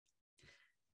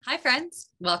Hi friends,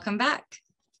 welcome back.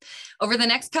 Over the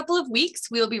next couple of weeks,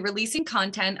 we will be releasing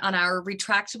content on our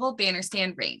retractable banner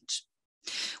stand range.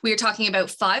 We are talking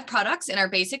about 5 products in our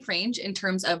basic range in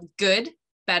terms of good,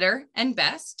 better, and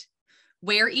best,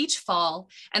 where each fall,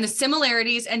 and the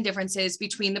similarities and differences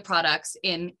between the products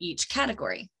in each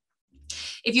category.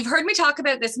 If you've heard me talk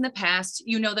about this in the past,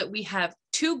 you know that we have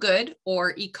 2 good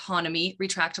or economy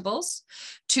retractables,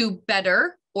 2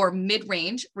 better or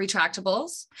mid-range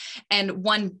retractables, and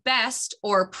 1 best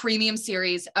or premium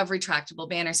series of retractable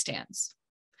banner stands.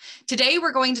 Today,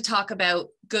 we're going to talk about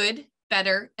good,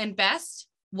 better, and best,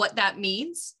 what that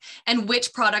means, and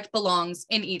which product belongs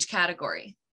in each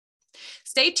category.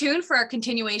 Stay tuned for our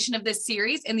continuation of this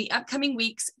series in the upcoming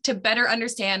weeks to better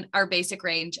understand our basic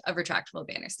range of retractable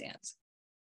banner stands.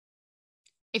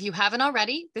 If you haven't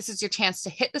already, this is your chance to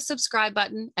hit the subscribe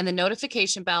button and the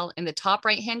notification bell in the top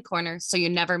right-hand corner so you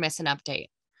never miss an update.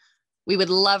 We would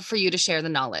love for you to share the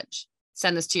knowledge.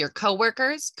 Send this to your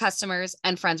coworkers, customers,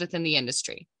 and friends within the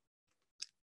industry.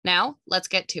 Now, let's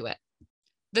get to it.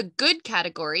 The good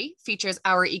category features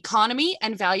our economy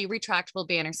and value retractable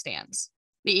banner stands.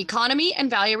 The economy and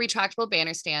value retractable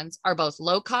banner stands are both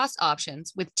low-cost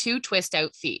options with 2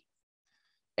 twist-out feet.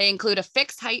 They include a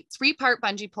fixed height 3-part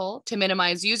bungee pole to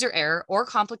minimize user error or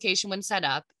complication when set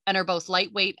up, and are both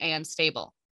lightweight and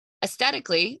stable.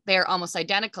 Aesthetically, they are almost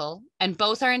identical, and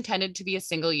both are intended to be a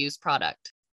single-use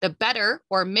product. The better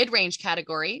or mid-range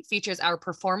category features our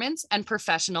performance and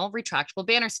professional retractable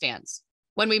banner stands.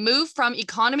 When we move from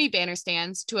economy banner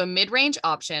stands to a mid-range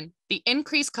option, the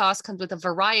increased cost comes with a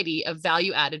variety of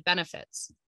value-added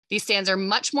benefits. These stands are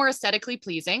much more aesthetically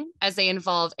pleasing as they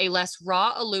involve a less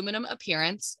raw aluminum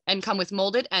appearance and come with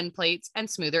molded end plates and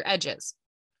smoother edges.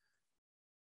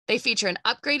 They feature an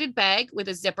upgraded bag with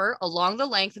a zipper along the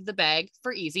length of the bag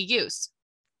for easy use.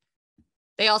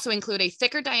 They also include a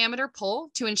thicker diameter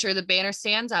pole to ensure the banner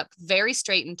stands up very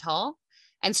straight and tall,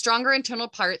 and stronger internal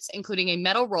parts, including a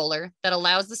metal roller that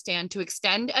allows the stand to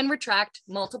extend and retract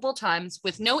multiple times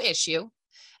with no issue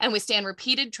and withstand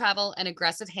repeated travel and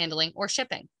aggressive handling or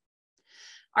shipping.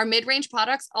 Our mid-range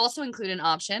products also include an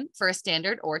option for a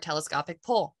standard or telescopic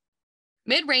pole.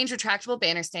 Mid-range retractable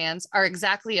banner stands are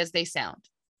exactly as they sound,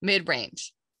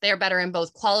 mid-range. They are better in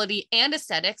both quality and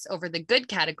aesthetics over the good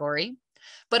category,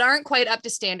 but aren't quite up to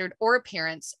standard or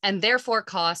appearance and therefore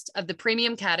cost of the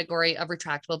premium category of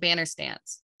retractable banner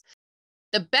stands.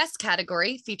 The best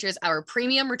category features our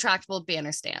premium retractable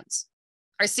banner stands.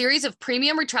 Our series of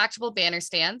premium retractable banner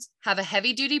stands have a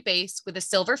heavy-duty base with a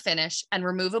silver finish and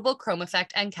removable chrome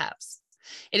effect end caps.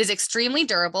 It is extremely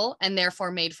durable and therefore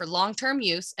made for long-term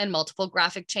use and multiple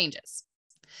graphic changes.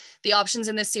 The options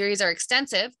in this series are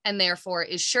extensive and therefore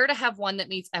is sure to have one that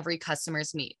meets every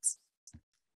customer's needs.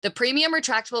 The premium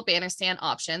retractable banner stand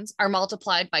options are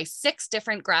multiplied by 6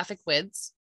 different graphic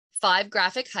widths, 5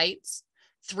 graphic heights,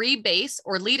 3 base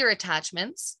or leader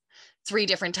attachments, 3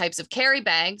 different types of carry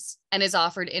bags, and is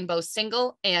offered in both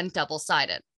single and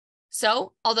double-sided.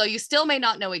 So, although you still may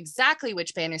not know exactly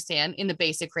which banner stand in the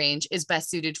basic range is best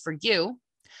suited for you,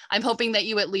 I'm hoping that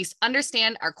you at least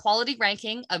understand our quality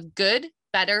ranking of good,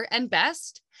 better, and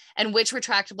best, and which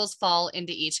retractables fall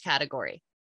into each category.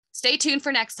 Stay tuned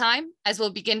for next time as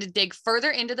we'll begin to dig further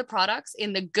into the products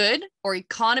in the good or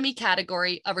economy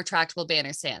category of retractable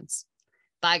banner stands.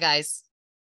 Bye, guys.